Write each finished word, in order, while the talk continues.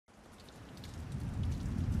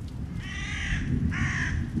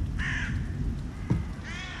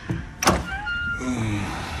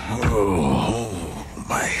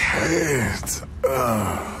Wait.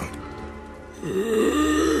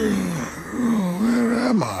 Where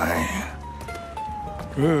am I?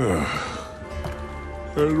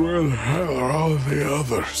 And where the hell are all the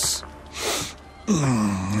others?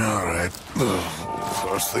 All right.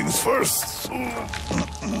 First things first.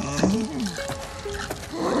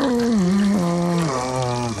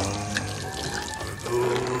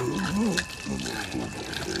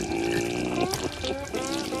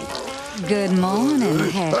 Good morning,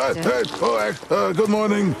 Hector. Good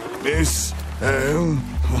morning, Miss.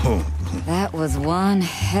 That was one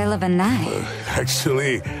hell of a night.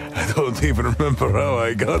 Actually, I don't even remember how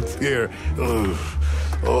I got here.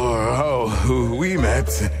 Or how we met.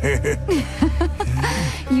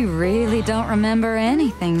 You really don't remember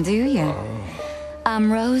anything, do you?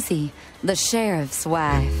 I'm Rosie, the sheriff's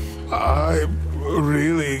wife. I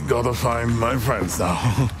really gotta find my friends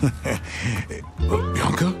now.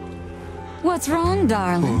 Bianca? What's wrong,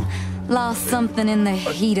 darling? Lost something in the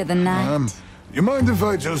heat of the night? You mind if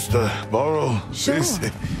I just borrow Sure, this?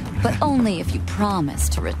 but only if you promise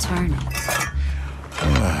to return it.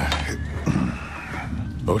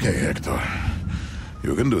 Okay, Hector.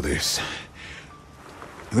 You can do this.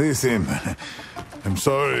 Listen, I'm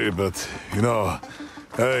sorry, but, you know,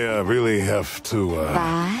 I really have to,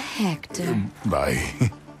 Bye, Hector. Bye.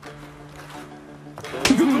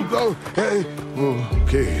 Oh, hey.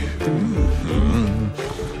 Okay.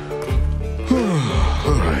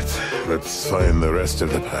 All right, let's find the rest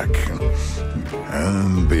of the pack.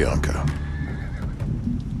 And Bianca.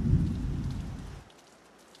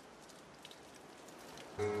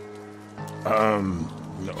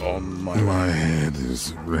 On my head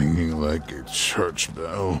is ringing like a church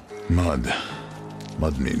bell. Mud.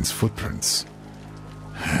 Mud means footprints.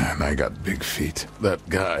 And I got big feet. That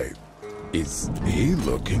guy, is he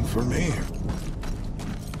looking for me?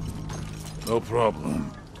 No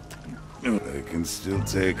problem. I can still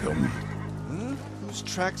take him. Huh? Whose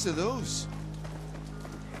tracks are those?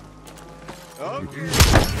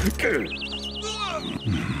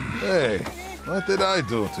 Hey, what did I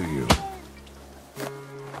do to you?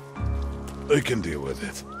 I can deal with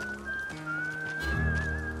it.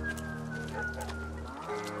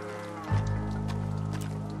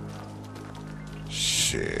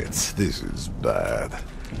 Shit, this is bad.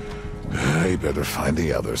 I better find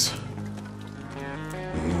the others.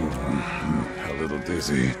 A little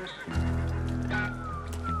dizzy.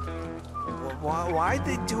 Why'd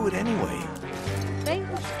they do it anyway? They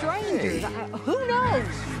were strangers. Who knows?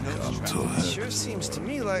 It sure seems to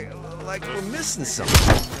me like we're missing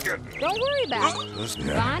something. Don't worry about it.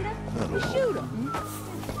 Find them, we shoot them.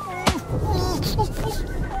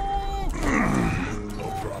 No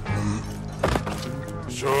problem.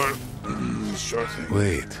 Sure thing.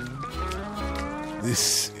 Wait.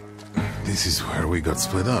 This is where we got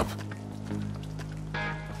split up.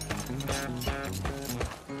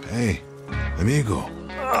 Hey, amigo.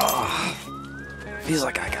 Feels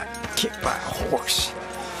like I got kicked by a horse.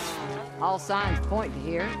 All signs point to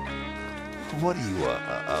here. What are you,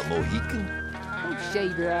 a Mohican? Don't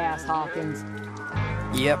shave your ass, Hawkins.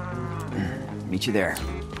 Yep. Meet you there.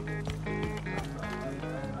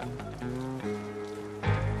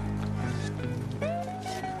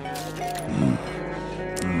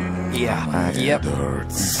 Yeah. Yep.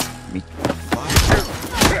 Hurts.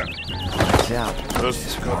 Watch out.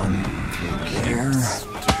 Just one. There.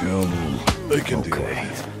 I can deal Okay.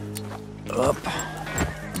 with it. Up.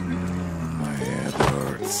 My head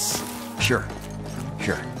hurts. Sure.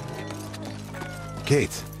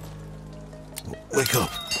 Kate, wake up.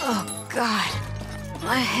 Oh, God.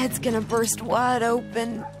 My head's gonna burst wide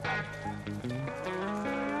open.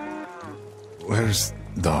 Where's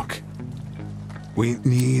Doc? We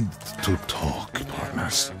need to talk,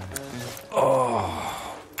 partners.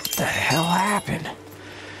 What the hell happened?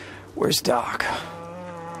 Where's Doc?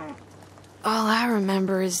 All I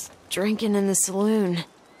remember is drinking in the saloon.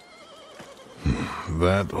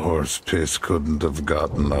 That horse piss couldn't have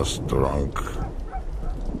gotten us drunk.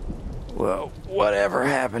 Well, whatever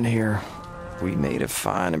happened here, we made a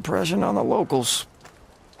fine impression on the locals.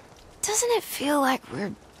 Doesn't it feel like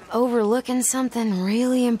we're overlooking something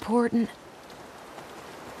really important?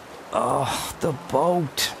 Oh, the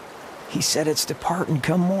boat. He said it's departing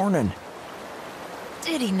come morning.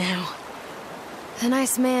 Did he now? The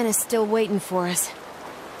nice man is still waiting for us.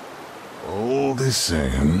 All the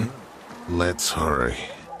same, let's hurry.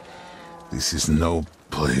 This is no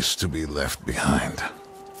place to be left behind.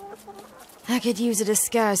 I could use a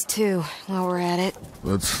disguise too, while we're at it.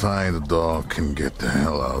 Let's find Doc and get the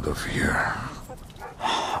hell out of here.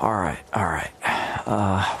 All right.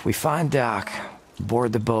 We find Doc,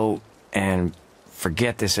 board the boat, and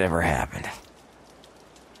forget this ever happened.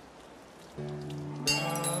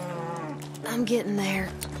 I'm getting there.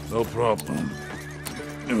 No problem.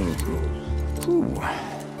 Ooh.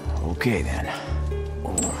 Okay then.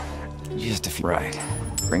 Oh, just a few. Right.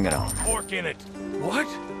 Bring it on. Fork in it. What?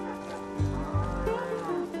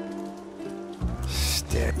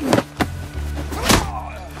 Steady.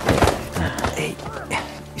 Hey,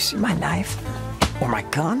 you see my knife? Or my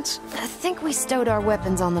guns? I think we stowed our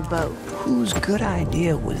weapons on the boat. Whose good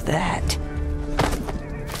idea was that?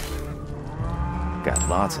 Got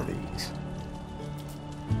lots of these.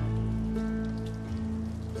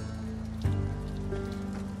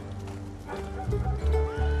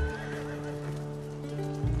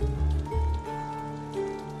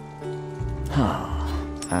 Huh.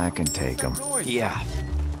 I can take them. Yeah.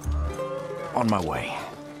 On my way.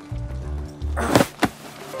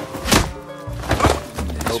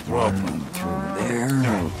 No problem. Through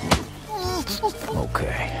there.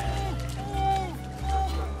 Okay.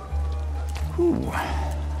 Ooh.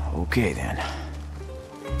 Okay then.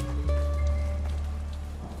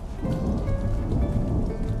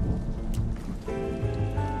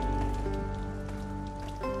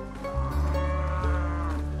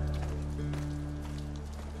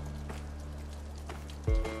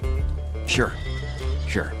 Sure.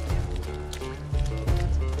 Sure.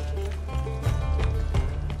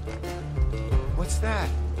 What's that?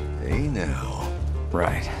 Hey now.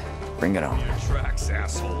 Right. Bring it on. Tracks,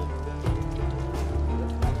 asshole.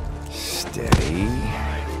 Steady.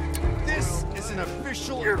 This is an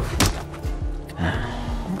official...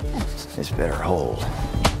 This better hold.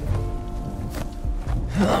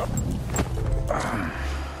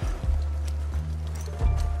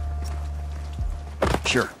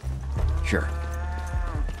 Sure. Sure.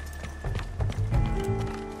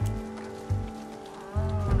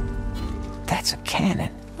 That's a cannon.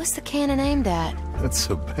 What's the cannon aimed at? That's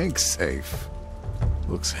a bank safe.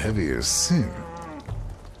 Looks heavy as sin.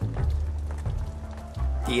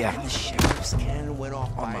 Yeah. The sheriff's cannon went off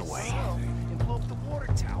On by my way. itself and blew up the water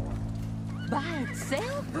tower. By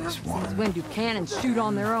itself? This Since one. when do cannons shoot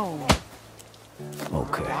on their own?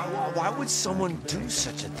 Okay. Why would someone do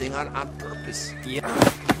such a thing on purpose? Yeah.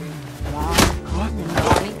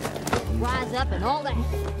 Johnny, rise up and all that.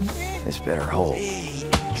 This better hold. Hey,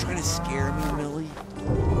 you trying to scare me, Millie?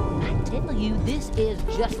 I tell you, this is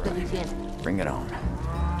just the beginning. Bring it on.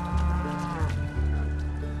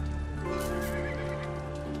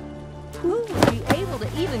 Who would be able to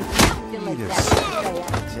even calculate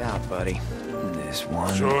that? Good job, buddy. This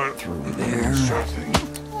one Sure. through there. Sure thing.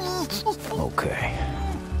 Okay.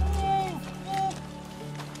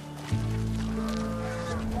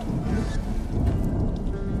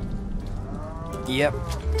 Yep.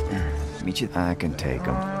 Meet you. I can take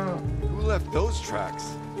them. Who left those tracks?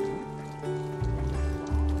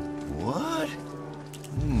 What?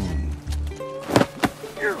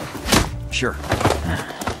 Sure.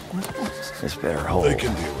 This better hold. They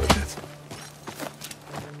can deal with it.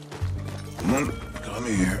 Come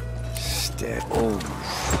here. Steady. Oh.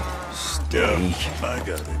 Steady. Yeah, I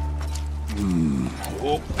got it.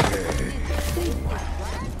 Okay.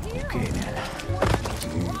 Okay then.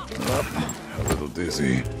 Up. A little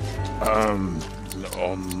dizzy.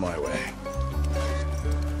 On my way.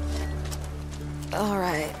 All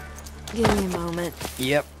right. Give me a moment.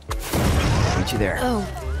 Yep. Meet you there. Oh,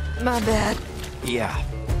 my bad. Yeah.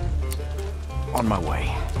 On my way.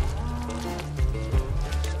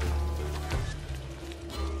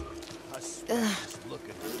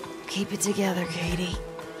 Keep it together, Katie.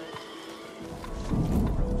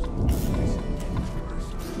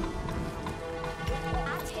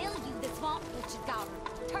 I tell you, the swamp witch has got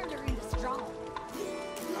her. Turned her into strong.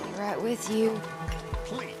 Right with you.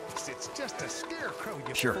 Please, it's just a scarecrow,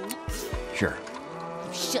 you Sure. fool. Sure.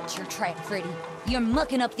 Shut your trap, Freddy. You're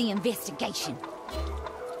mucking up the investigation.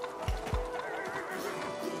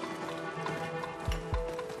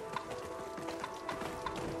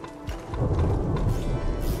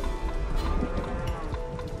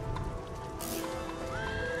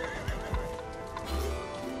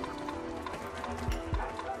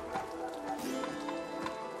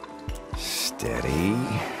 Steady.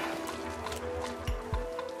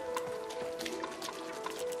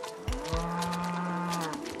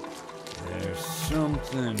 There's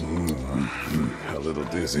something... A little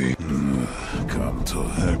dizzy. Come to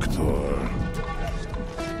Hector.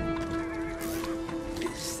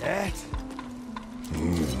 Is that?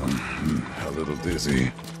 A little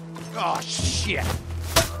dizzy. Oh, shit!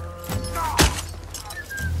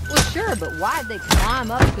 Well, sure, but why'd they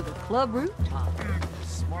climb up to the club rooftop?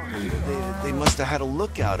 Smart. They must have had a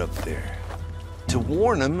lookout up there. To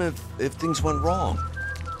warn them if things went wrong.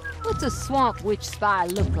 What's a swamp witch spy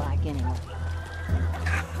look like anyway?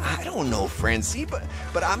 I don't know, Francie, but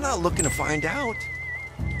I'm not looking to find out.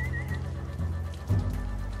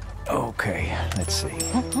 Okay, let's see.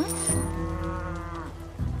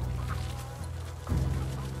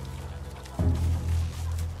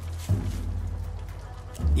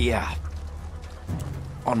 Yeah.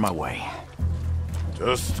 On my way.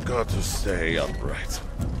 Just got to stay upright.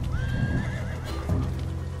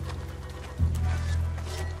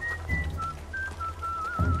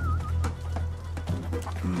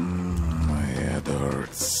 My head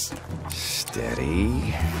hurts.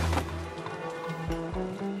 Steady.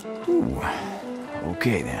 Ooh.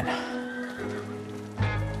 Okay then.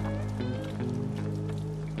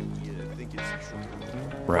 You think it's true?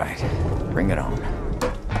 Right. Bring it on.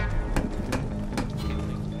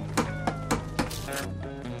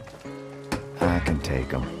 I can take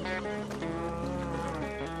them.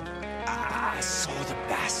 I saw the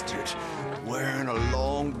bastard wearing a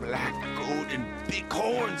long black coat and big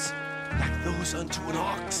horns, like those unto an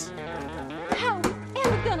ox. How are we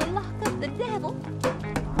ever gonna lock up the devil?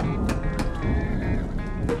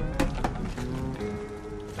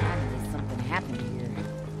 Finally, something happened here.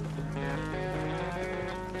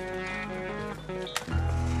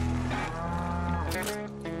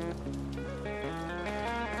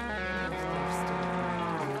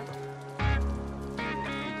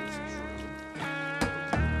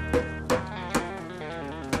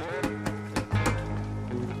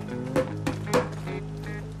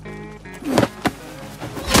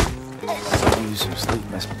 Use some sleep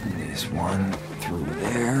mess. This one through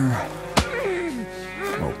there.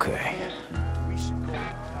 Okay.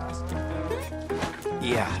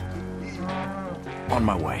 Yeah. On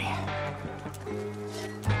my way.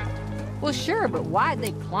 Well, sure, but why'd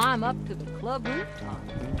they climb up to the club rooftop?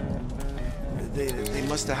 They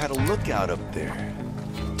must have had a lookout up there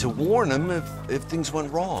to warn them if things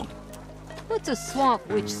went wrong. What's a swamp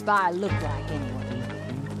witch spy look like anyway?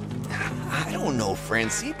 I don't know,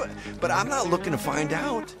 Francie, but I'm not looking to find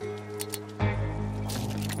out.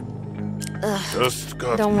 Just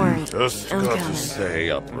got Don't worry, Just I'm got coming. to stay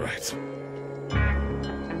upright.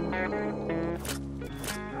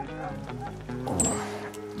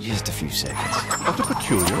 Just a few seconds. Not a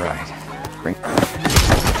peculiar. Right. Bring. Watch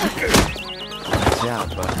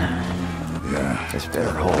out, bud. Yeah. This better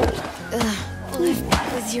hold. Lift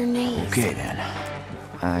with your knees. Okay then.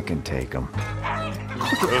 I can take them.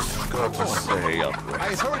 Just got to stay upright.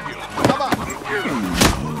 I heard you. Come on.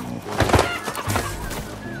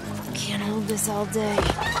 Can't hold this all day.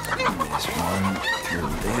 This one through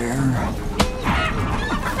there.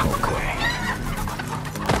 Okay.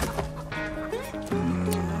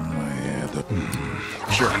 My head.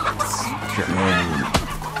 Sure.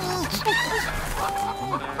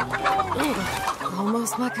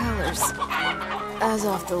 Almost my colors. Eyes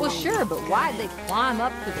off the Well, lead. sure, but why'd they climb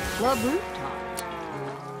up to the club rooftop?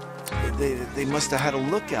 They must have had a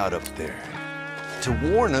lookout up there to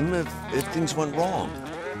warn them if things went wrong.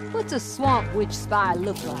 What's a swamp witch spy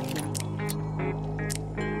look like anyway?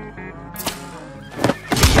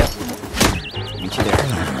 Meet you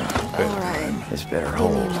there. All right. This better Give me a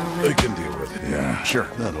hold. I moment. can deal with it. Yeah. Sure.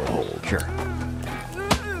 That'll hold. Sure.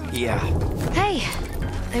 Yeah. Hey,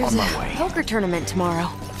 there's On my a way. poker tournament tomorrow.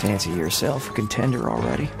 Fancy yourself a contender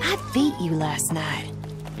already? I beat you last night.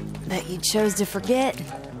 Bet you chose to forget.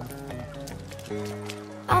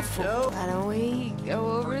 Why don't we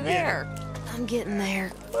go over there? I'm getting there.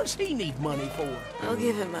 What's he need money for? I'll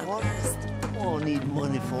give it my best. All I need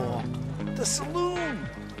money for the saloon.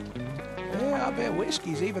 Yeah, I bet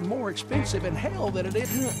whiskey's even more expensive in hell than it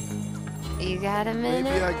is. You got a minute?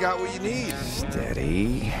 Maybe I got what you need.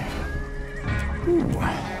 Steady. Ooh.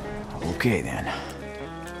 Okay then.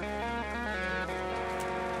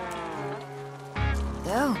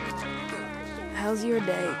 So, how's your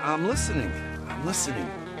day? I'm listening. I'm listening.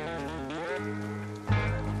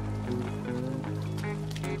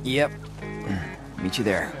 Yep. Meet you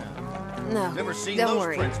there. No, Never seen don't those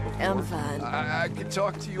worry. prints before. I'm fine. I could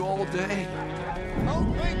talk to you all day.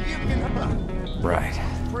 Don't think you can. Right.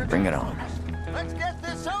 Bring it on. Let's get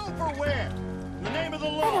this over with. In the name of the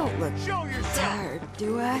I law, don't look show yourself. tired,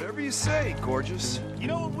 do I? Whatever you say, gorgeous. You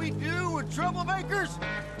know what we do with troublemakers?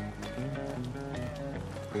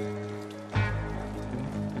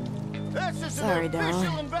 That's just Sorry, an official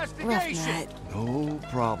darling. Rough investigation. night. No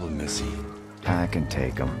problem, Missy. I can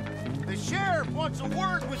take them. The sheriff wants a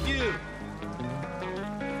word with you.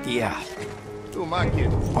 Yeah. Who am I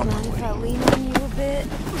kidding? On my Mind if way. I lean on you a bit?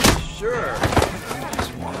 Sure. This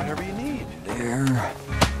one Whatever you need. there.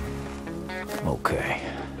 Okay.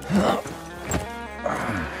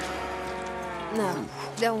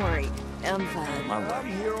 don't worry. I'm fine. I'm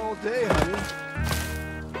here all day, honey.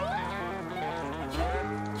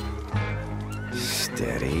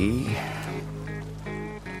 Steady.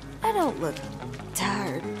 I don't look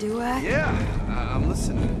tired, do I? Yeah, I'm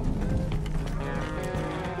listening.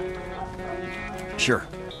 Sure.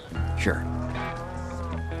 Sure.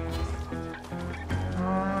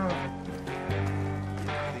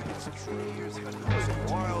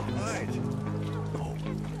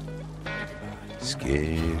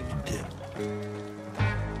 Scared.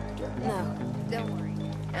 No, don't worry.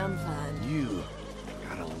 I'm fine. You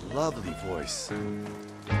got a lovely voice.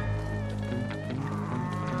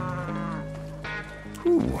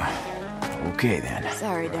 Ooh. Okay then.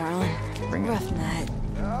 Sorry, darling. Bring it. Rough night.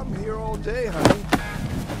 I'm here all day, honey.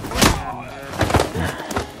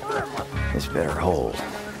 This better hold.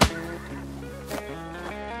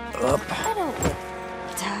 Up. I don't look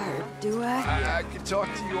tired, do I? I could talk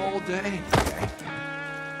to you all day.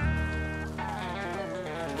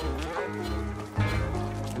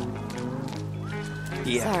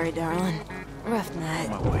 Yeah. Sorry, darling. Rough night.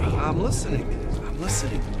 My way. I'm listening. I'm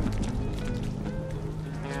listening.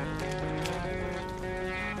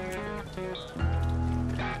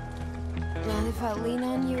 Mind if I lean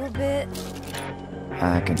on you a bit?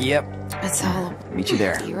 I can. Yep. That's all. Meet you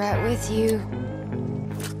there. Be right with you.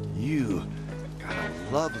 You got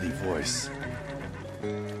a lovely voice.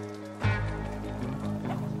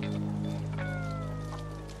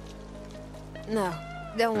 No,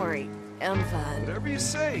 don't worry. I'm fine. Whatever you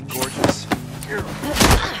say, gorgeous.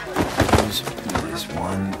 Use this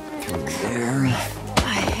one through there.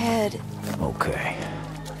 My head. Okay.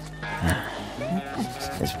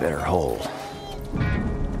 This better hold.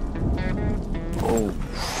 Oh,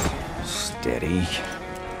 steady.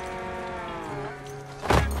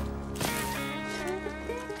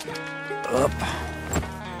 Up.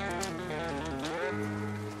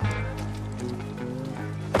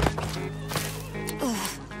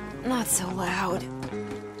 Not so loud.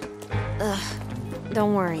 Ugh.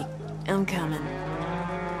 Don't worry. I'm coming.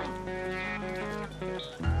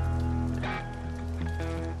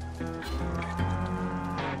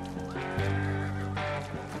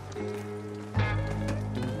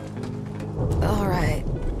 All right.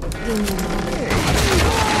 Give me a moment.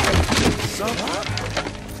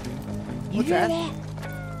 What's that?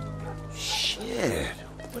 Shit.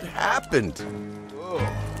 What happened?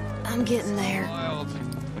 I'm getting there.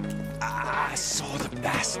 I saw the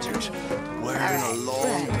bastard wearing a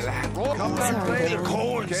long black coat Sorry, and big darling.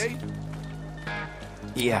 horns. Okay?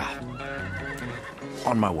 Yeah.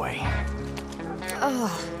 On my way. Oh,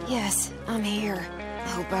 yes, I'm here.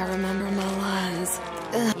 Hope I remember my lines.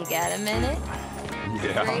 You got a minute?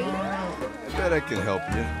 Yeah. I bet I can help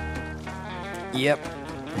you. Yep.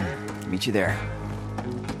 Meet you there.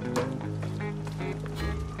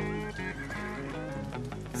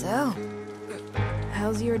 So,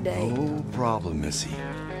 how's your day? No problem, Missy.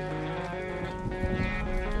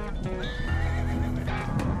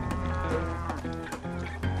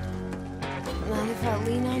 Mind if I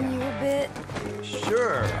lean on you a bit?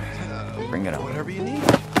 Sure. Bring it on. Whatever you need.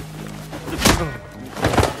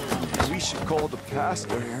 We should call the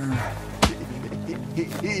pastor.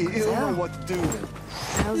 He'll know what to do.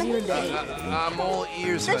 How's your day? I'm all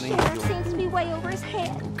ears, The honey. sheriff seems to be way over his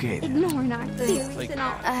head, Okay. ignoring our theories and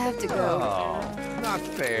all. I have to go. Oh, not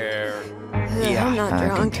fair. Yeah, I'm not I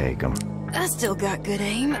can drunk. take them. I still got good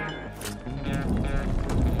aim.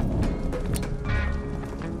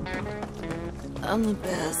 I'm the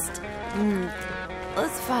best.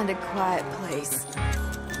 Let's find a quiet place.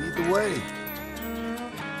 Lead the way.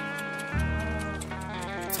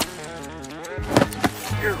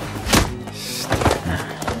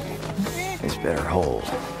 This better hold.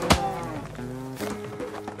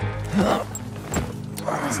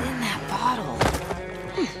 What's in that bottle?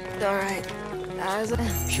 All right. Eyes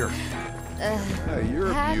on. Sure. You're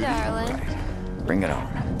a Hi, beauty. darling. Bring it on.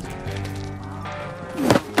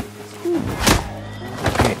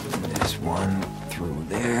 Okay, this one through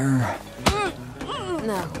there.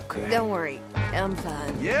 No, Okay. don't worry. I'm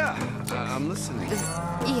fine. Yeah, I'm listening.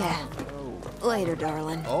 Yeah. Later,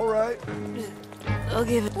 darling. All right. I'll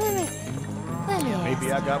give it. Let me.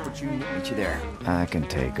 Maybe I got what you need. Meet you there. I can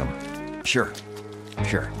take them. Sure.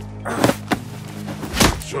 Sure.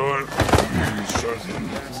 Sure. Sure.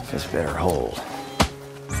 This better hold.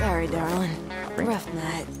 Sorry, darling. Rough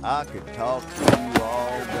night. I could talk to you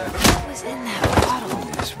all day. What was in that bottle?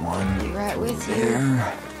 This one Be right with you.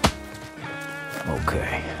 there.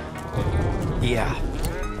 Okay. Yeah.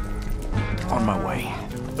 On my way.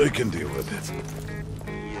 I can deal with it.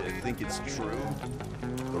 You think it's true?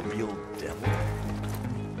 The real devil?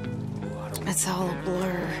 Oh, I don't It's all a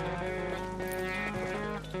blur.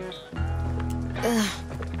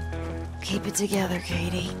 Keep it together,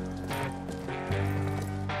 Katie.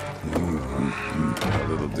 A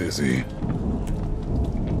little dizzy.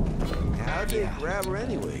 How'd they grab her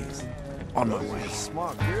anyways? On my way.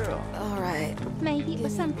 Smart girl. All right. Maybe it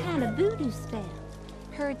was some kind of voodoo spell.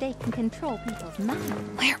 Heard they can control people's minds.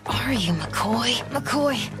 Where are you, McCoy?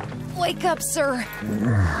 McCoy! Wake up, sir!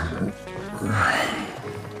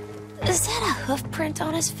 Is that a hoof print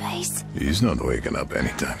on his face? He's not waking up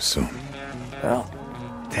anytime soon. Well,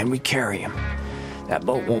 then we carry him. That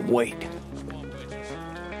boat won't wait.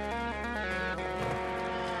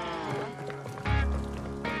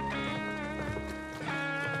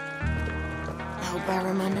 I hope I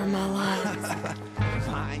remember my lines.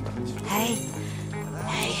 Fine. Hey,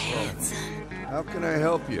 handsome. How can I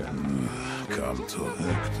help you? Come to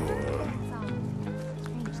Hector.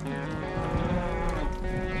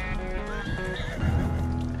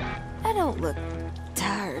 I don't look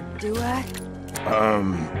tired, do I?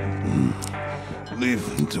 Leave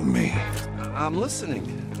him to me. I'm listening.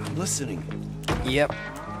 I'm listening. Yep.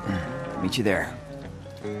 Meet you there.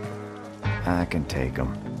 I can take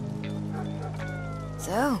him.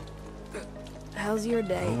 So, how's your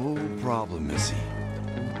day? No problem, Missy.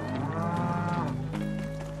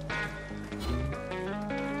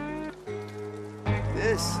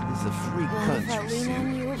 This is a free Mind if I country, lean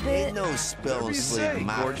on see? you a bit? Ain't no spell enslaving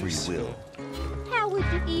my free will. How would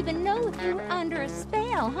you even know if you were under a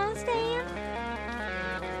spell, huh, Stan?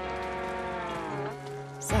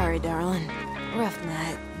 Sorry, darling. Rough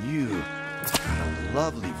night. You got a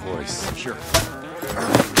lovely voice. Sure.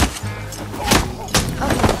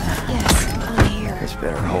 Oh, yes, I'm here. This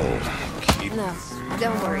better hold. No,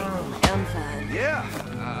 don't worry. I'm fine. Yeah,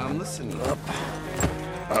 I'm listening. Up.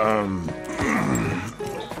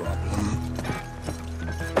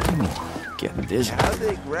 Getting dizzy. How'd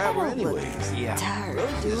they grab her I don't look anyways? Yeah. tired,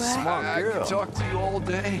 Rosie's do a I? smart girl. I could talk to you all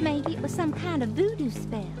day. Maybe it was some kind of voodoo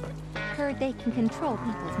spell. Heard they can control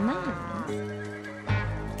people's minds.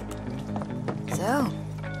 So,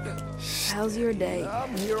 how's your day?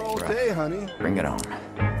 I'm here all day, honey. Bring it on.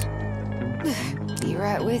 Be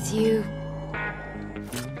right with you.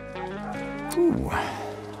 Ooh.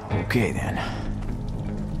 Okay then.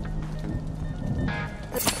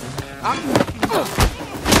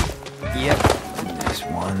 Yep. This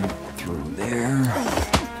one through there.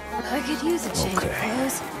 I could use a change of Okay.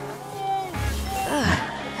 clothes.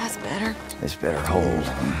 That's better. This better hold.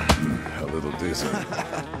 A little dizzy.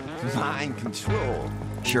 Mind control.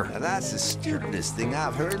 Sure. Now that's the stupidest thing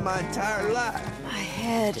I've heard in my entire life. My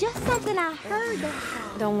head. Just something I heard that...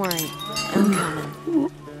 Don't worry. I'm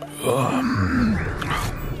coming.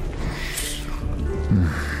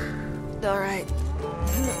 All right.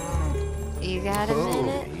 You got a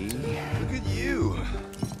minute? Look at you.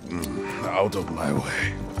 Out of my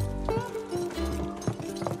way.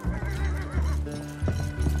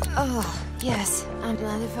 Oh, yes. I'm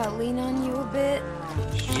glad if I lean on you a bit.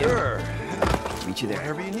 Sure. Meet you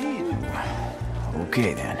there. Whatever you need.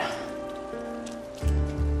 Okay then.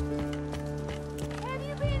 Have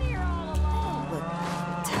you been here all along? Look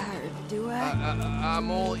tired, do I?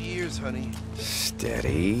 I'm all ears, honey.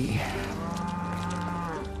 Steady.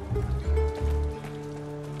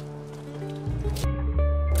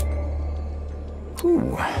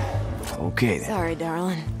 Ooh. Okay then. Sorry,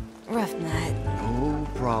 darling. Rough night. No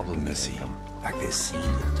problem, Missy. Like this scene.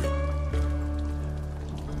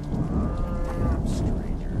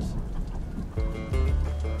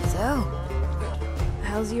 So,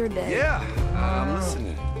 how's your day? Yeah, I'm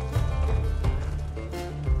listening.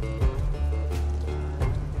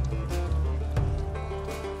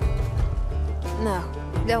 No,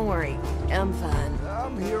 don't worry. I'm fine.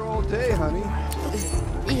 I'm here all day, honey.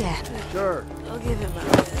 Yeah, Sure. I'll give it my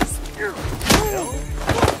best.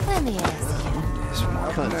 Let me ask you. This one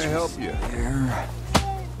How can I help you? there.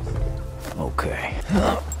 Okay.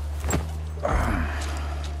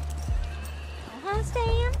 Huh,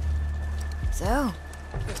 Stan? So,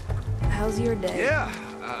 how's your day? Yeah,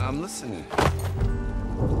 I'm listening.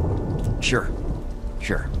 Sure.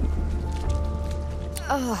 Sure.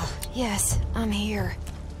 Oh, yes, I'm here.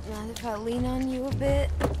 Mind if I lean on you a bit?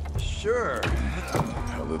 Sure.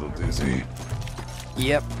 A little dizzy.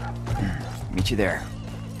 Yep. Meet you there.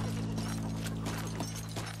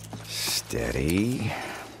 Steady.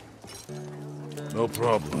 No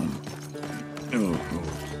problem.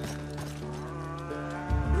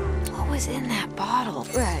 What was in that bottle?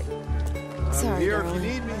 Right. Sorry, Here if you darling.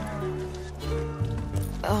 need me.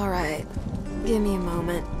 All right. Give me a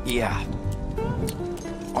moment. Yeah.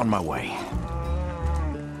 On my way.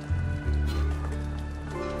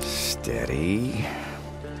 Steady.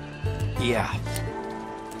 Yeah.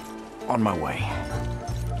 On my way.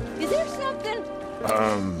 Is there something?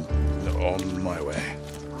 On my way.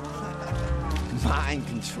 Mind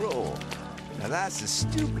control. Now that's the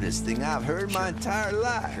stupidest thing I've heard my entire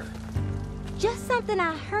life. Just something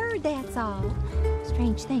I heard, that's all.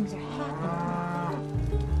 Strange things are happening.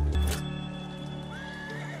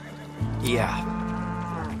 Yeah.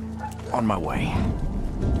 On my way.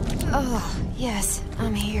 Oh, yes,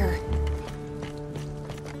 I'm here.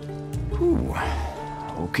 Ooh.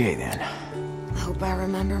 Okay then. Hope I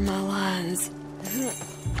remember my lines.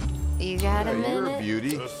 You got a You're a minute?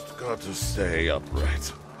 beauty. Just got to stay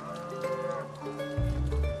upright.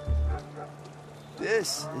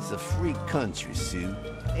 This is a free country, Sue.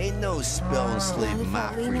 Ain't no spell enslaving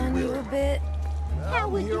my Mind if I free lean on you will. a bit? How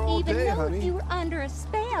would here you all even day, know honey. if you were under a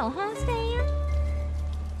spell, huh, Stan?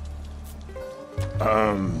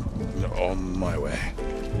 On my way.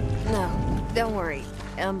 No, don't worry.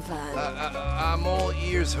 I'm fine. I'm all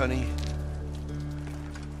ears, honey.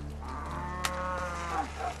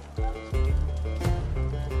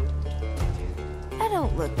 I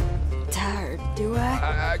don't look tired, do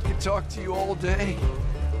I? I could talk to you all day.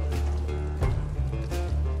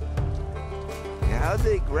 How'd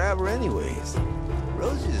they grab her anyways?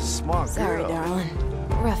 Rosie's a smart Sorry, girl. darling.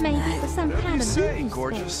 Rough Maybe it night. was some Whatever kind you of say, voodoo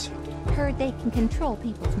gorgeous. spell. Heard they can control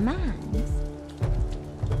people's minds.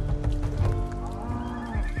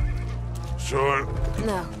 Sure.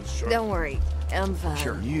 No, don't worry. I'm fine.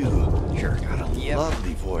 Sure. You Sure. got a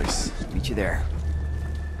lovely voice. Meet you there.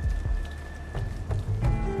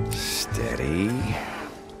 Steady.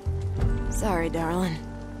 Sorry, darling.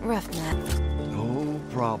 Rough night. No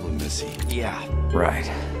problem, Missy. Yeah. Right.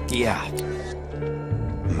 Yeah.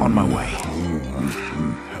 On my way.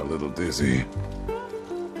 A little dizzy.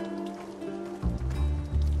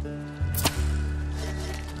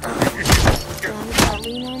 Mind if I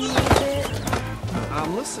lean on you a bit?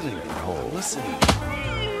 I'm listening, Nicole. Listening.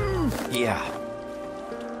 Yeah.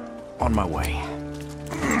 On my way.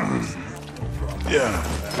 Yeah,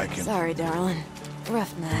 I can. Sorry, darling.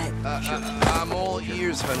 Rough night. I'm all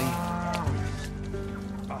ears, honey.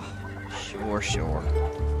 Sure.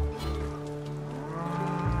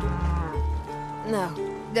 No,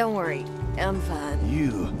 don't worry. I'm fine.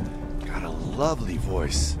 You got a lovely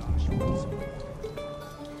voice.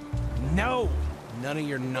 No! None of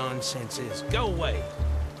your nonsense is. Go away.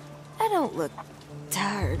 I don't look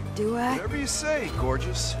tired, do I? Whatever you say,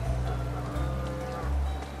 gorgeous.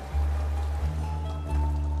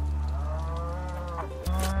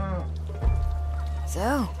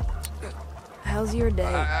 So, how's your day?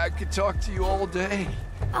 I could talk to you all day.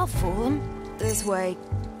 I'll fool him. This way,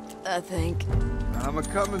 I think. I'm a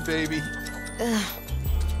coming, baby.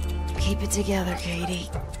 Keep it together, Katie.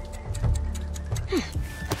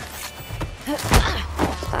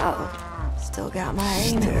 Oh, still got my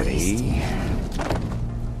aim at least. Steady.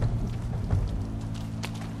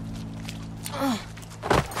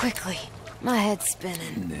 Quickly, my head's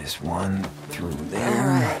spinning. This one through All there.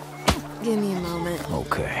 right, give me a moment.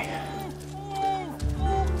 Okay.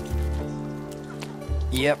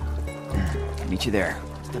 Yep. Meet you there.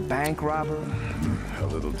 The bank robber? A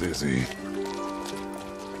little dizzy.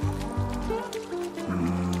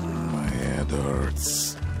 My head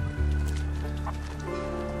hurts.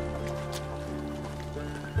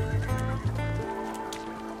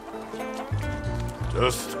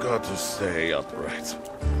 Just got to stay upright.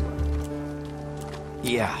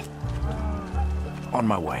 Yeah. On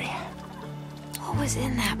my way. What was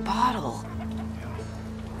in that bottle?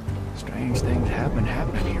 Strange things have been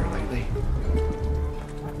happening here lately.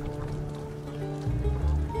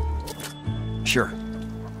 Sure.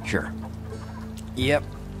 Yep.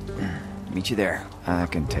 Meet you there. I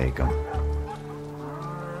can take them.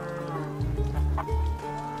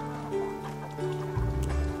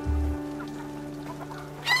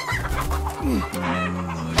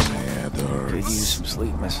 My head Could use hurts. some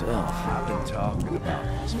sleep myself. I've been talking about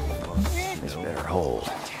this before. This better hold.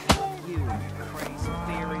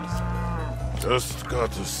 Just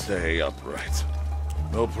got to stay upright.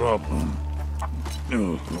 No problem.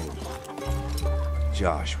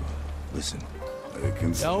 Joshua, listen. I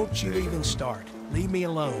can. Don't you even start. Leave me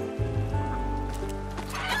alone.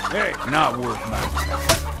 Hey, not worth my.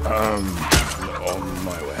 On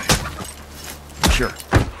my way. Sure.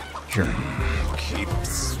 Keep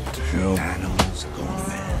still. Animals going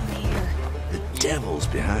mad. Here. The devil's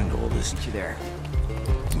behind all this. Meet you there.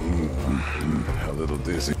 A little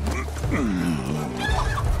dizzy.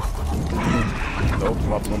 No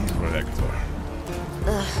problem, Rector.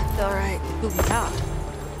 All right.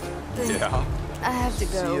 Yeah. I have to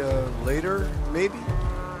See go. ya later, maybe?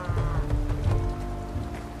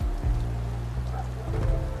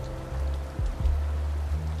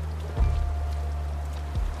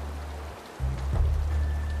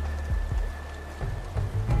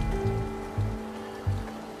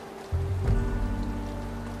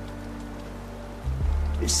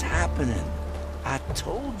 this happening? I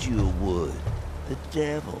told you it would. The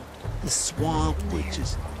devil, the swamp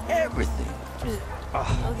witches, everything.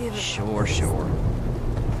 I'll give it. Sure.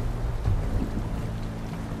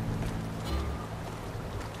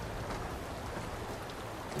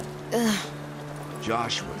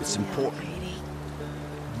 Joshua, it's important.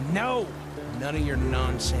 No! None of your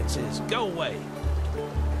nonsenses. Go away.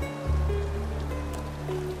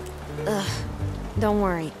 Don't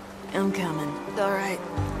worry. I'm coming. All right.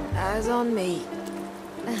 Eyes on me.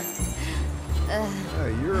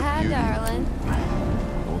 You're a Hi, beauty. darling.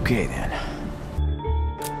 Okay then.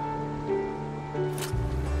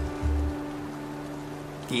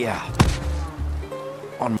 Yeah.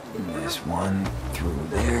 On this one through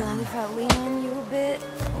there. Mind if I lean on you a bit?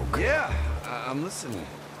 Okay. Yeah, I'm listening.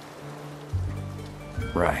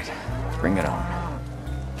 Right. Bring it on.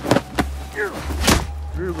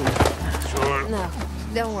 No,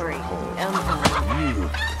 don't worry. I'm fine. You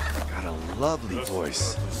got a lovely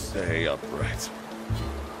voice. Stay upright.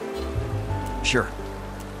 Sure.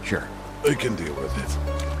 I can deal with it.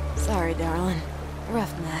 Sorry, darling.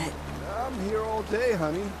 Rough night. I'm here all day,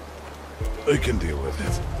 honey. I can deal with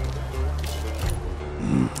it.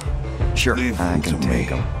 Sure. Leave I them can to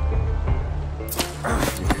take me. them.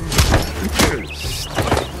 This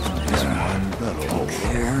one That'll hold.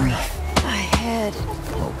 there. My head.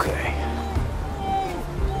 Okay.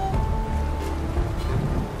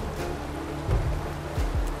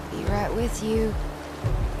 Be right with you.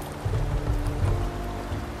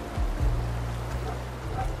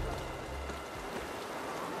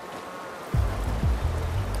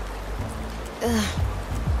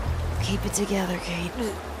 Keep it together, Kate.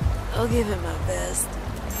 I'll give it my best.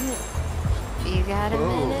 You got a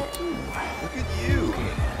minute? Look at you.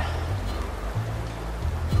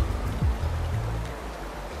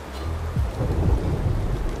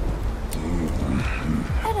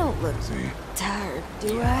 I don't look tired,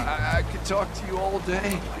 do I? I could talk to you all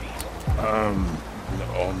day.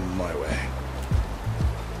 On my way.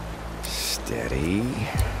 Steady.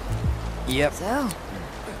 Yep. So,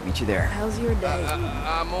 Meet you there. how's your day?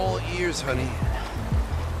 I'm all ears, honey.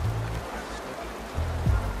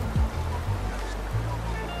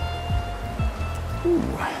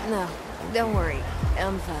 No, don't worry.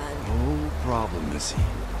 I'm fine. No problem, Missy.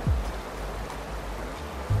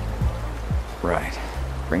 Right.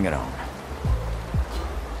 Bring it on.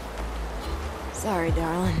 Sorry,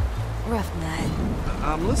 darling. Rough night.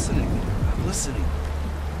 I'm listening. I'm listening.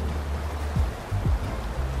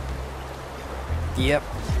 Yep.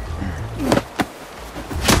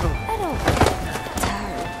 I don't look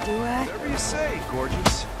tired, do I? Whatever you say,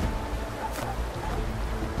 gorgeous.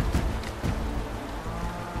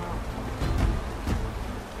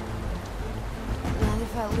 Mind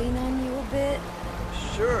if I lean on you a bit?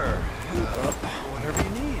 Sure. Whatever you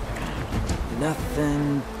need.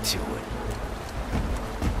 Nothing to it.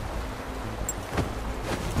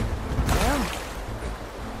 Well,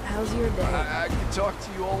 how's your day? I could talk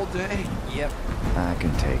to you all day. Yep. I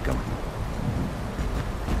can take them.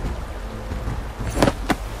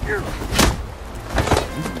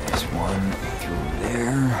 This one through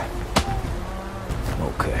there.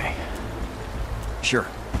 Okay. Sure.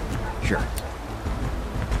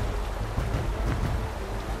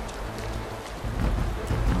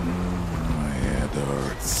 My head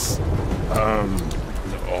hurts.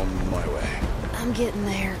 On my way. I'm getting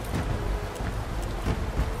there.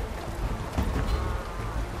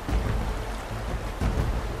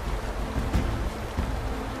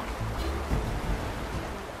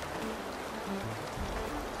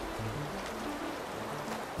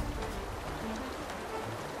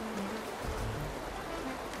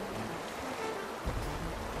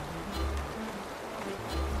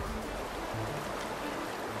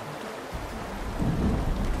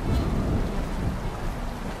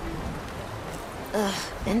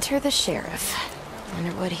 Enter the sheriff.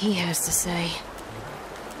 Wonder what he has to say.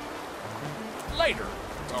 Later,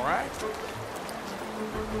 all right?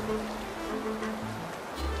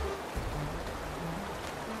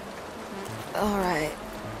 All right.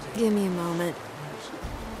 Give me a moment.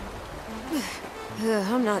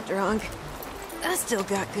 I'm not drunk. I still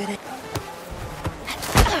got good at...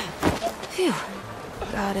 Phew.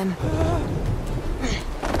 Got him.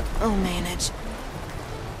 I'll manage.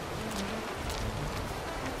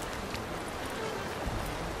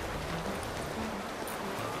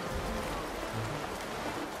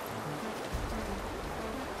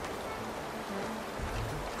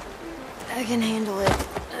 I can handle it.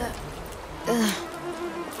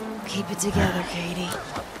 Keep it together, Katie.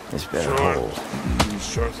 This better Sure. hold.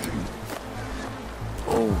 Sure thing.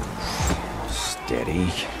 Oh,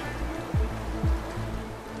 steady.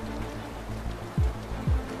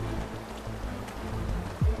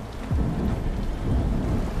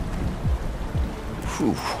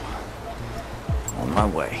 Whew. On my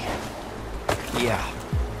way. Yeah.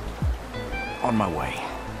 On my way.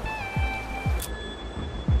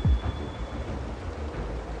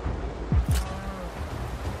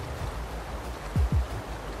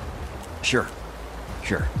 Sure.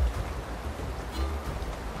 Sure.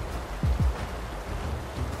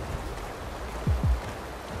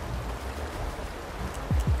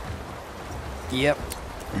 Yep.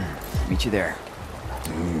 Meet you there.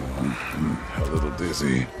 A little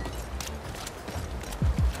dizzy.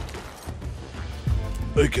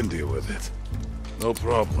 I can deal with it. No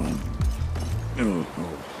problem.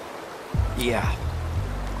 Yeah.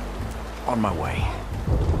 On my way.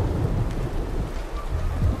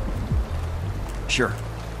 Sure.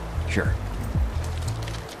 Sure.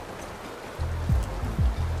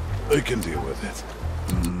 I can deal with it.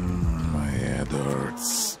 My head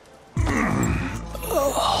hurts.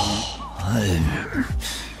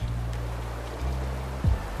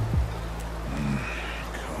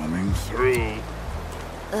 Coming through.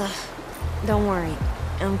 Ugh. Don't worry.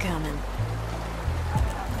 I'm coming.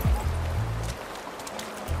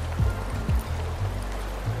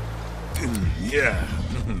 Yeah.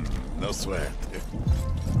 No sweat.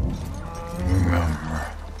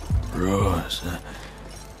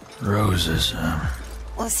 Roses.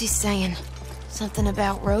 What's he saying? Something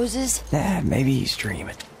about roses? Nah, maybe he's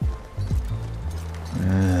dreaming.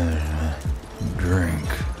 Drink.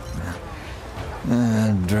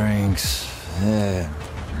 Drinks.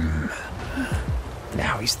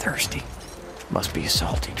 Now he's thirsty. Must be a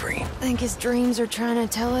salty dream. Think his dreams are trying to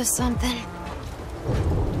tell us something?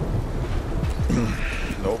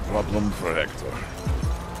 No problem for Hector.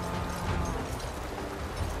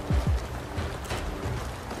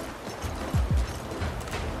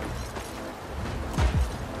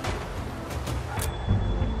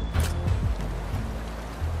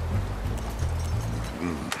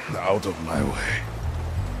 Out of my way.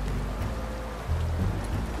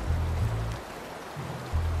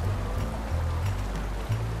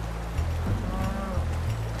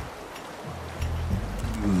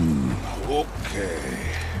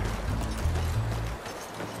 Okay.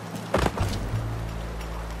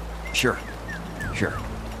 Sure. Sure.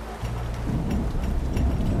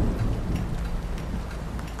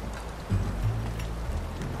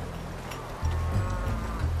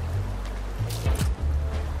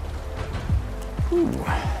 Ooh.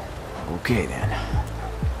 Okay then.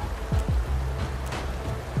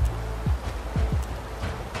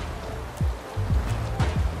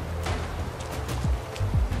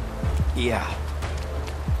 Yeah.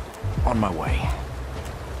 On my way.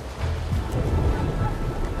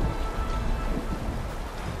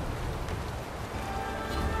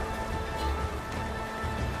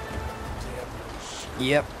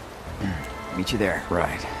 Yep. Meet you there.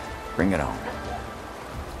 Right. Bring it on.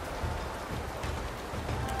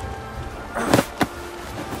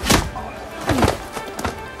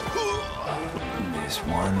 This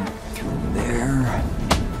one through there.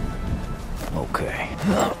 Okay.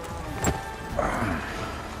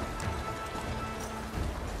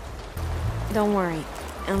 Don't worry.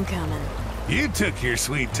 I'm coming. You took your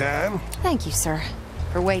sweet time. Thank you, sir,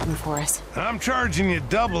 for waiting for us. I'm charging you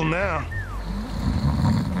double now.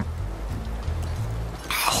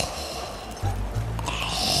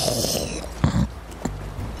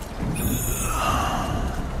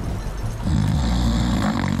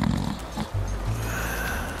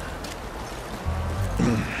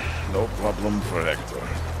 No problem for Hector.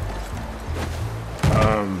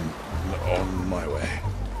 On my way.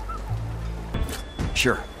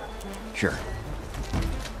 Sure. Sure.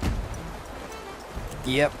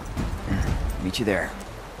 Yep. Meet you there.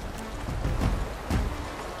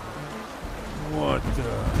 What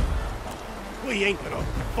the? We ain't gonna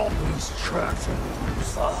fault these trucks.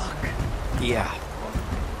 Fuck. Yeah.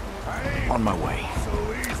 On my way. So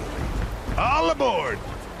easily. All aboard!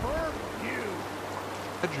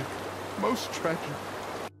 Tragic. Most tragic.